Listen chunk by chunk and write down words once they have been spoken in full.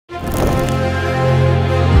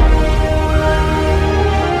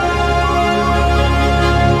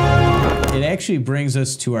actually brings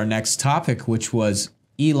us to our next topic, which was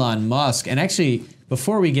Elon Musk. And actually,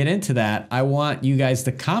 before we get into that, I want you guys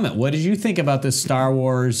to comment. What did you think about this Star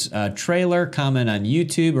Wars trailer? Comment on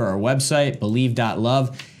YouTube or our website,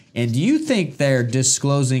 believe.love. And do you think they're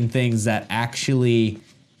disclosing things that actually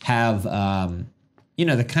have, you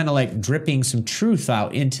know, they're kind of like dripping some truth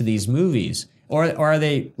out into these movies? Or are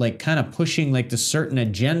they like kind of pushing like the certain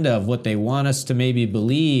agenda of what they want us to maybe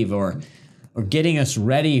believe, or getting us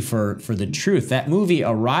ready for the truth? That movie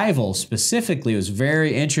Arrival specifically was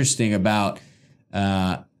very interesting about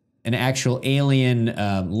an actual alien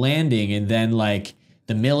landing, and then like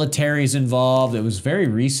the military's involved. It was very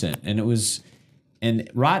recent, and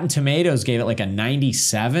Rotten Tomatoes gave it like a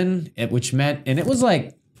 97, which meant, and it was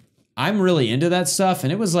like, I'm really into that stuff,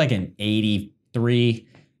 and it was like an 83.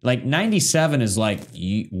 Like 97 is like,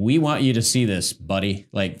 we want you to see this, buddy.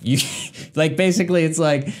 Like you, like basically it's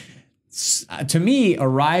like, to me,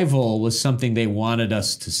 Arrival was something they wanted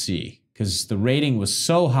us to see because the rating was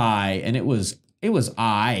so high, and it was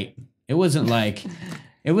aight. It wasn't like,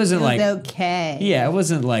 it was okay. Yeah, it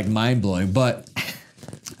wasn't like mind blowing. But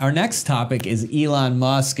our next topic is Elon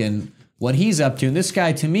Musk and what he's up to. And this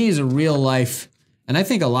guy, to me, is a real life. And I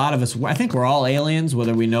think a lot of us, I think we're all aliens,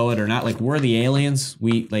 whether we know it or not. Like, we're the aliens.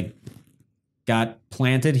 We like got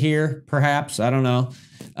planted here, perhaps. I don't know.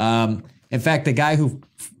 In fact, the guy who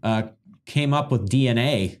came up with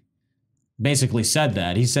DNA basically said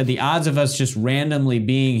that. He said the odds of us just randomly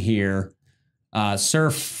being here,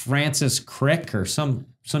 Sir Francis Crick or some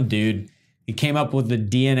dude, he came up with the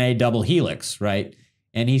DNA double helix, right?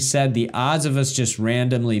 And he said the odds of us just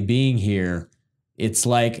randomly being here, it's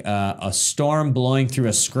like a storm blowing through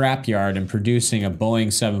a scrapyard and producing a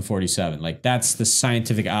Boeing 747. Like, that's the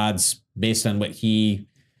scientific odds based on what he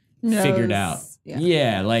figured out.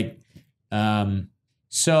 Yeah, like,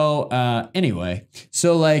 anyway,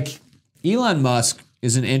 so like Elon Musk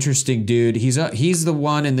is an interesting dude. He's the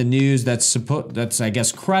one in the news that's I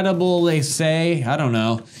guess credible, they say. I don't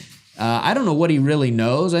know. I don't know what he really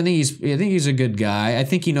knows. I think he's a good guy. I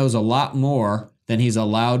think he knows a lot more than he's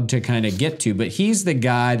allowed to kind of get to. But he's the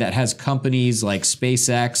guy that has companies like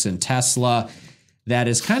SpaceX and Tesla that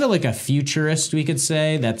is kind of like a futurist, we could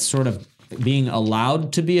say, that's sort of being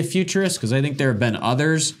allowed to be a futurist, because I think there have been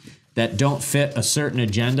others that don't fit a certain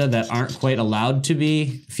agenda that aren't quite allowed to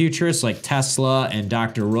be futurists, like Tesla and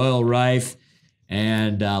Dr. Royal Rife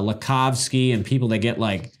and Lakovsky, and people that get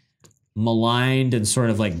like maligned and sort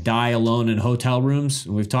of like die alone in hotel rooms.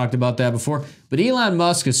 We've talked about that before. But Elon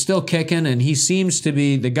Musk is still kicking, and he seems to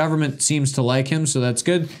be, the government seems to like him, so that's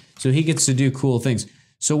good. So he gets to do cool things.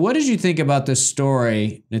 So what did you think about this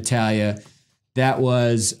story, Natalia? That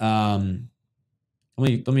was, let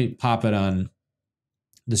me pop it on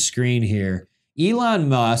the screen here. Elon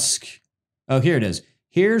Musk, oh, here it is.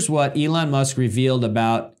 Here's what Elon Musk revealed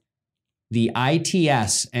about the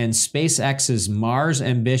ITS and SpaceX's Mars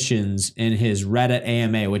ambitions in his Reddit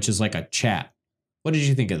AMA, which is like a chat. What did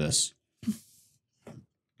you think of this?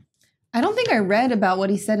 I don't think I read about what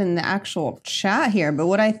he said in the actual chat here, but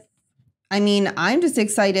what I mean, I'm just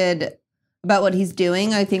excited about what he's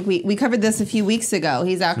doing. I think we covered this a few weeks ago.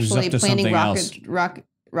 He's actually planning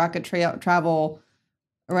rocket travel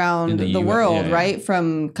around the world, right?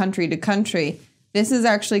 From country to country. This is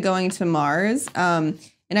actually going to Mars.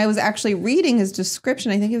 And I was actually reading his description.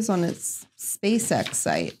 I think it was on his SpaceX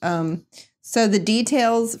site. So the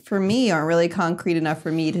details for me aren't really concrete enough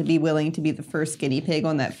for me to be willing to be the first guinea pig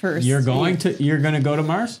on that first. You're going to go to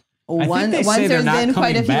Mars? Once there's been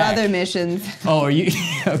quite a few other missions. Oh, are you?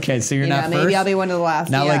 Okay, so you're not first? Maybe I'll be one of the last.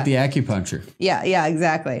 Not like the acupuncture. Yeah,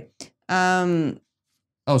 exactly. So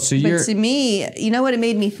but to me, you know what it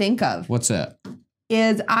made me think of? What's that?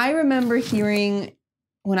 Is I remember hearing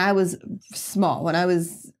when I was small, when I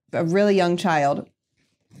was a really young child,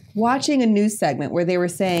 watching a news segment where they were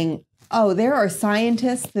saying, oh, there are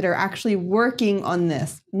scientists that are actually working on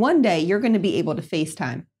this. One day you're going to be able to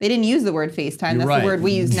FaceTime. They didn't use the word FaceTime. That's the word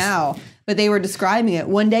we use now. But they were describing it.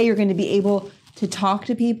 One day you're going to be able to talk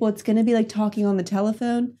to people. It's going to be like talking on the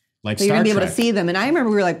telephone. Like so you're going to be able to see them. And I remember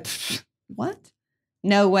we were like, what?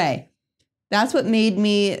 No way. That's what it made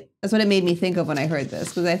me think of when I heard this.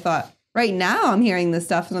 Because I thought, right now I'm hearing this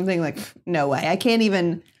stuff and I'm thinking like, no way. I can't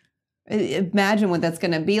even imagine what that's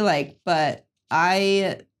going to be like. But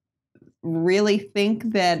I really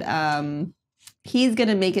think that he's going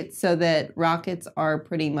to make it so that rockets are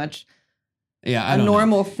pretty much a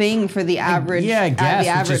normal thing for the average. Yeah, I guess, the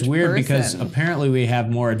average which is weird person. Because apparently we have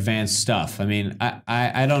more advanced stuff. I mean,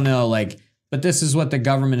 I don't know, like, but this is what the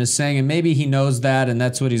government is saying, and maybe he knows that, and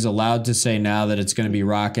that's what he's allowed to say now, that it's going to be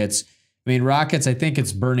rockets. I mean, rockets, I think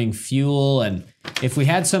it's burning fuel. And if we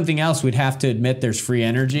had something else, we'd have to admit there's free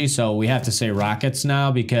energy. So we have to say rockets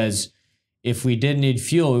now, because if we didn't need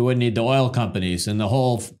fuel, we wouldn't need the oil companies, and the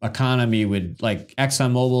whole economy would, like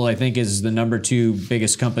ExxonMobil, I think, is the #2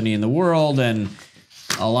 biggest company in the world, and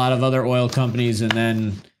a lot of other oil companies. And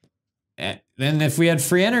then if we had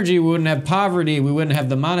free energy, we wouldn't have poverty, we wouldn't have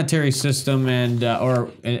the monetary system, and or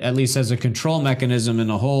at least as a control mechanism, and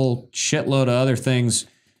a whole shitload of other things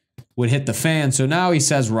would hit the fan. So now he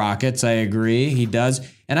says rockets. I agree, he does,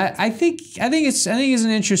 and I think he's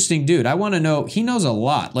an interesting dude. I want to know. He knows a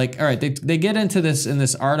lot. Like, all right, they get into this in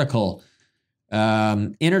this article,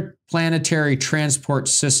 interplanetary transport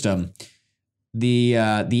system.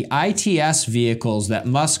 The ITS vehicles that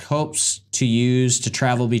Musk hopes to use to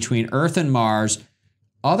travel between Earth and Mars,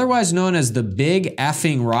 otherwise known as the Big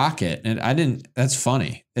Effing Rocket. And that's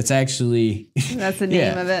funny. It's actually... That's the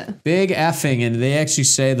name of it. Big Effing, and they actually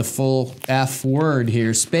say the full F word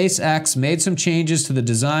here. SpaceX made some changes to the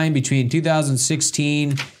design between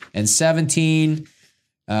 2016 and 17.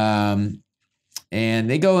 And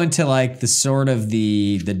they go into like the sort of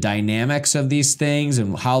the dynamics of these things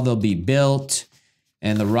and how they'll be built,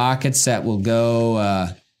 and the rockets that will go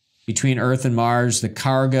between Earth and Mars, the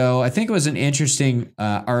cargo. I think it was an interesting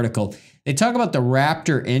article. They talk about the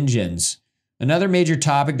Raptor engines. Another major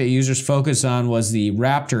topic that users focus on was the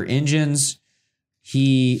Raptor engines.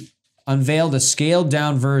 He unveiled a scaled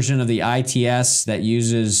down version of the ITS that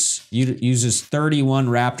uses 31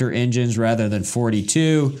 Raptor engines rather than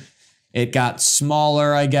 42. It got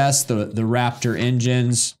smaller, I guess, the Raptor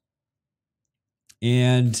engines.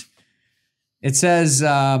 And it says,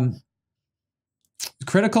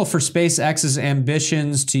 critical for SpaceX's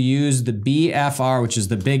ambitions to use the BFR, which is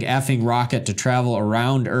the Big Effing Rocket, to travel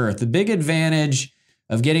around Earth. The big advantage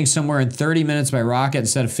of getting somewhere in 30 minutes by rocket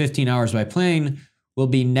instead of 15 hours by plane will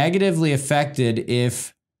be negatively affected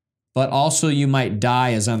but also you might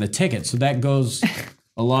die as on the ticket. So that goes...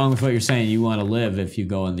 along with what you're saying, you want to live if you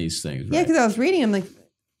go on these things, right? Yeah, because I was reading, I'm like,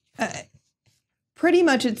 pretty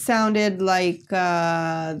much it sounded like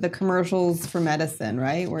the commercials for medicine,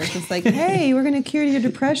 right? Where it's just like, hey, we're going to cure your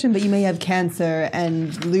depression, but you may have cancer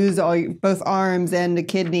and lose both arms and a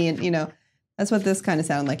kidney, and that's what this kind of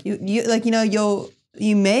sounded like.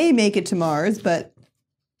 You may make it to Mars, but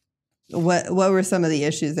what were some of the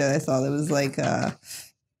issues there? I saw there was like.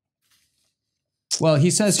 Well,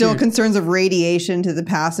 he says still concerns of radiation to the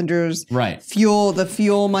passengers. Right. The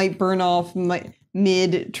fuel might burn off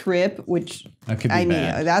mid-trip, which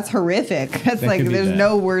that's horrific. That's like there's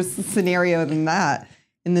no worse scenario than that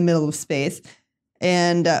in the middle of space.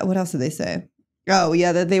 And what else did they say? Oh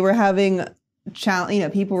yeah, that they were having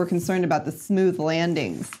people were concerned about the smooth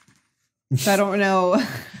landings. So I don't know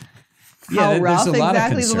how rough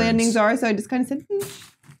exactly the landings are. So I just kind of said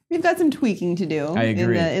we've got some tweaking to do. I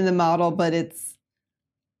agree. in the model, but it's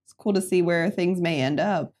cool to see where things may end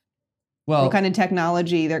up. Well, what kind of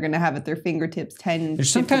technology they're going to have at their fingertips 10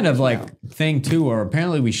 There's some kind of thing too, where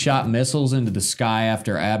apparently we shot missiles into the sky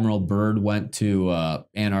after Admiral Byrd went to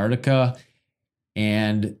Antarctica,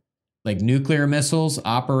 and like nuclear missiles,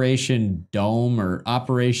 Operation Dome or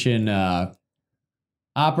Operation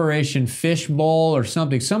Fishbowl or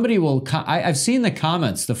something. Somebody will, I've seen the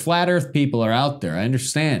comments. The flat earth people are out there. I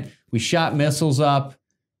understand. We shot missiles up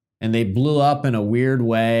and they blew up in a weird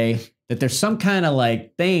way. That there's some kind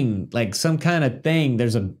of thing,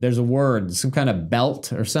 there's a word, some kind of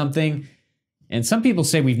belt or something. And some people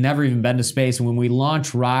say we've never even been to space. And when we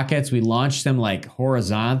launch rockets, we launch them like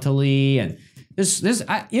horizontally. And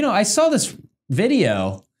I saw this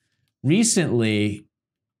video recently,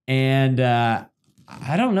 and I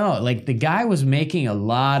don't know, like the guy was making a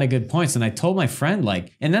lot of good points. And I told my friend,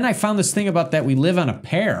 and then I found this thing about that we live on a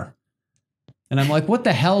pear. And I'm like, what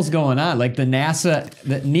the hell's going on? Like the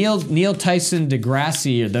NASA, Neil Tyson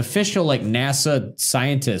deGrasse, or the official NASA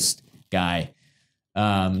scientist guy,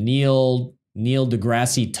 Neil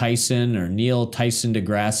deGrasse Tyson, or Neil Tyson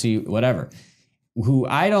deGrasse, whatever. Who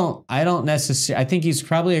I don't necessarily. I think he's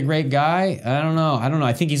probably a great guy. I don't know.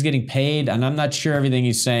 I think he's getting paid, and I'm not sure everything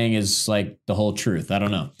he's saying is like the whole truth. I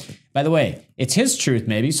don't know. By the way, it's his truth,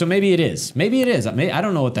 maybe. So maybe it is. Maybe it is. I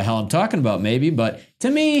don't know what the hell I'm talking about. Maybe, but to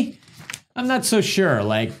me, I'm not so sure.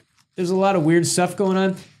 Like, there's a lot of weird stuff going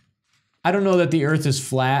on. I don't know that the Earth is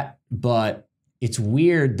flat, but it's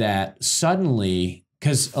weird that suddenly,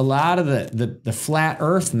 because a lot of the flat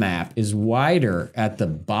Earth map is wider at the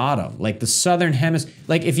bottom, like the southern hemisphere.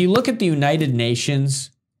 Like if you look at the United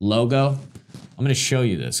Nations logo, I'm going to show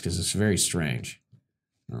you this because it's very strange.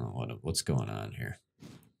 Oh, what's going on here?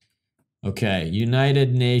 Okay,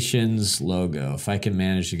 United Nations logo. If I can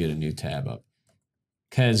manage to get a new tab up,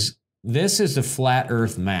 because this is the flat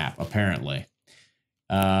Earth map, apparently.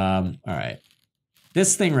 All right.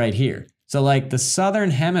 This thing right here. So like the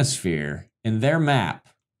southern hemisphere in their map,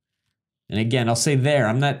 and again, I'll say there,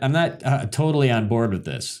 I'm not totally on board with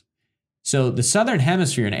this. So the southern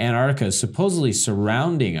hemisphere in Antarctica is supposedly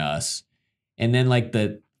surrounding us, and then like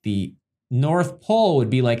the North Pole would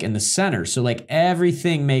be like in the center. So like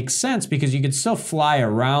everything makes sense because you could still fly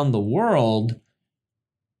around the world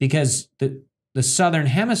because the southern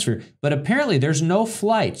hemisphere, but apparently there's no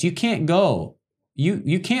flights. You can't go.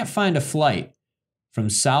 You can't find a flight from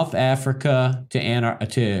South Africa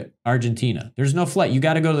to Argentina. There's no flight. You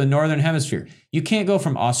got to go to the northern hemisphere. You can't go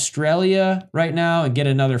from Australia right now and get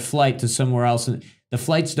another flight to somewhere else. And the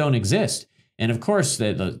flights don't exist. And of course,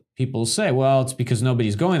 the people say, well, it's because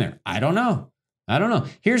nobody's going there. I don't know.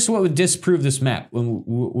 Here's what would disprove this map.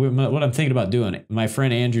 What I'm thinking about doing. My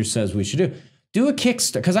friend Andrew says we should do a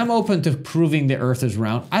Kickstarter, because I'm open to proving the Earth is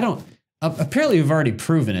round. Apparently we've already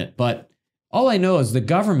proven it, but all I know is the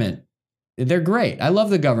government, they're great. I love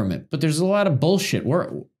the government, but there's a lot of bullshit.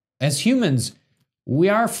 As humans, we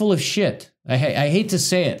are full of shit. I hate to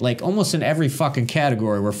say it, like almost in every fucking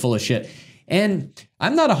category, we're full of shit. And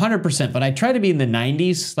I'm not 100%, but I try to be in the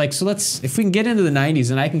 90s. Like, so if we can get into the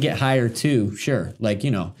 90s and I can get higher too, sure. Like,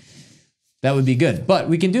 that would be good. But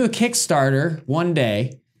we can do a Kickstarter one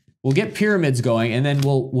day. We'll get pyramids going, and then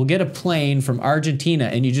we'll get a plane from Argentina,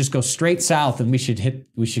 and you just go straight south, and we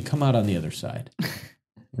should come out on the other side,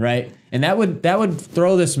 right? And that would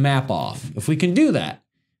throw this map off if we can do that.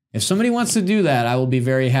 If somebody wants to do that, I will be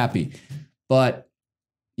very happy. But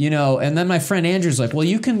and then my friend Andrew's like, well,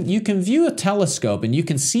 you can view a telescope and you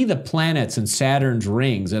can see the planets and Saturn's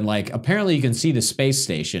rings, and like apparently you can see the space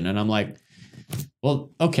station, and I'm like,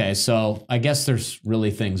 well, okay, so I guess there's really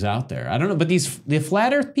things out there. I don't know, but the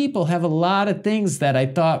flat Earth people have a lot of things that I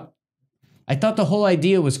thought the whole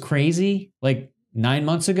idea was crazy like 9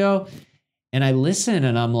 months ago. And I listen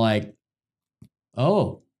and I'm like,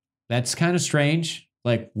 oh, that's kind of strange.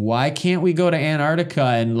 Like, why can't we go to Antarctica,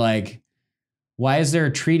 and like, why is there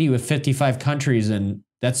a treaty with 55 countries and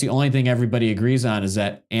that's the only thing everybody agrees on is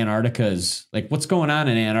that Antarctica is like, what's going on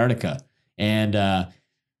in Antarctica? And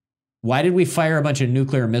why did we fire a bunch of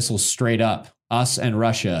nuclear missiles straight up, us and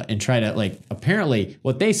Russia, and try to, like, apparently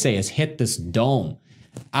what they say is hit this dome?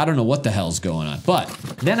 I don't know what the hell's going on. But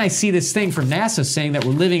then I see this thing from NASA saying that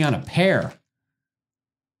we're living on a pear.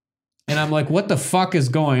 And I'm like, what the fuck is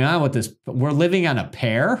going on with this? We're living on a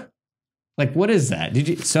pear? Like, what is that?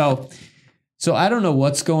 So I don't know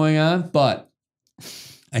what's going on, but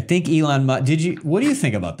I think Elon Musk, what do you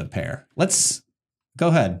think about the pear? Go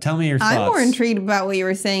ahead. Tell me your thoughts. I'm more intrigued about what you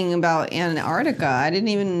were saying about Antarctica. I didn't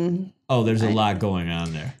even... Oh, there's a lot going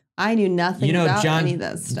on there. I knew nothing about any of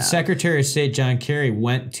that stuff. Secretary of State John Kerry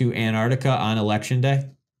went to Antarctica on Election Day.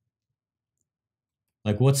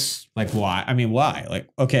 Like, why? I mean, why? Like,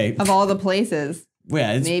 okay. Of all the places.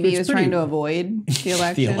 Yeah, maybe he was trying to avoid the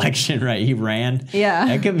election. The election, right? He ran. Yeah.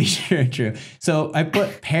 That could be true. So I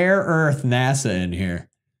put Pear-Earth NASA in here.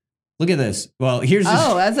 Look at this. Well, here's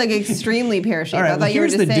that's like extremely pear-shaped. All right, I thought you were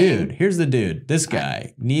just saying. Here's the dude. This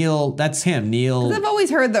guy, Neil. That's him, Neil. Because I've always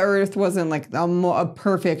heard the Earth wasn't like a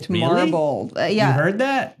perfect marble. Yeah. You heard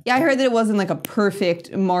that? Yeah, I heard that it wasn't like a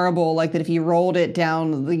perfect marble. Like that if you rolled it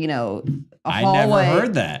down, a hallway. I never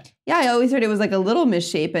heard that. Yeah, I always heard it was like a little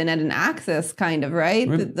misshapen at an axis, kind of, right?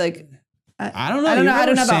 Like. I don't know. I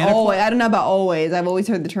don't know about always. I don't know about always. I've always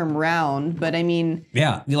heard the term round, but I mean,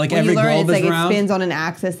 yeah, like every globe is round. It spins on an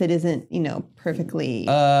axis that isn't, perfectly.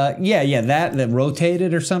 That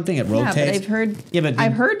rotated or something. It rotates. Yeah, but I've heard. Yeah, but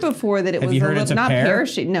I've heard before that it was not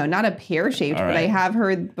pear-shaped. No, not a pear-shaped, but I have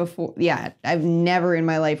heard before. Yeah, I've never in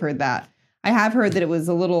my life heard that. I have heard that it was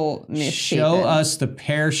a little misshapen. Show us the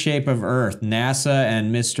pear shape of Earth. NASA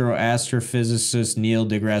and Mr. Astrophysicist Neil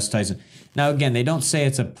deGrasse Tyson. Now, again, they don't say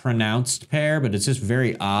it's a pronounced pear, but it's just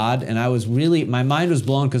very odd. And my mind was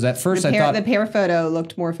blown because at first I thought... The pear photo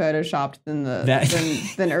looked more photoshopped than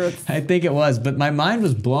than Earth. I think it was, but my mind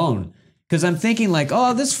was blown because I'm thinking like,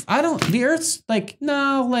 the Earth's like,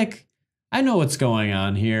 no, like, I know what's going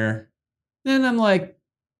on here. Then I'm like,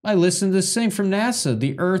 I listened to this thing from NASA.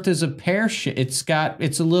 The Earth is a pear shape. It's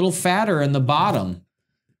a little fatter in the bottom.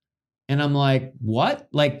 And I'm like, what?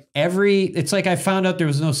 Like it's like I found out there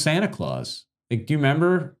was no Santa Claus. Like, do you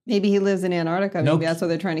remember? Maybe he lives in Antarctica. Maybe that's what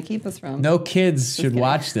they're trying to keep us from. No kids should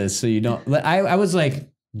watch this, so you don't. I was like,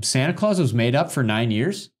 Santa Claus was made up for 9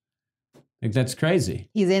 years? Like, that's crazy.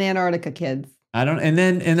 He's in Antarctica, kids. I don't. And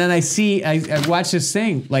then I watch this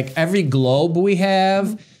thing. Like every globe we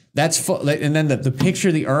have, That's and then the picture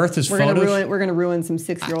of the Earth is we're gonna ruin some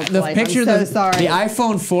 6-year-old the life. picture. I'm so sorry. The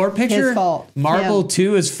iPhone 4 picture. His fault. Marble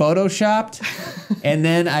 2 is photoshopped, and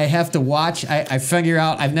then I have to watch. I figure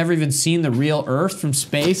out I've never even seen the real Earth from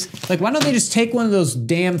space. Like, why don't they just take one of those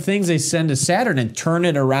damn things they send to Saturn and turn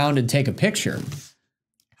it around and take a picture?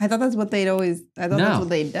 I thought that's what they'd always. that's what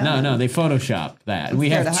they'd done. No, they photoshopped that. And we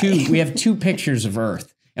have two pictures of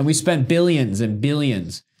Earth, and we spent billions and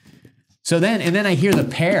billions. So then I hear the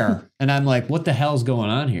pear, and I'm like, what the hell's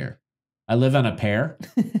going on here? I live on a pear?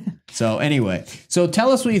 So anyway, so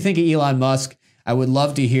tell us what you think of Elon Musk. I would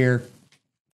love to hear.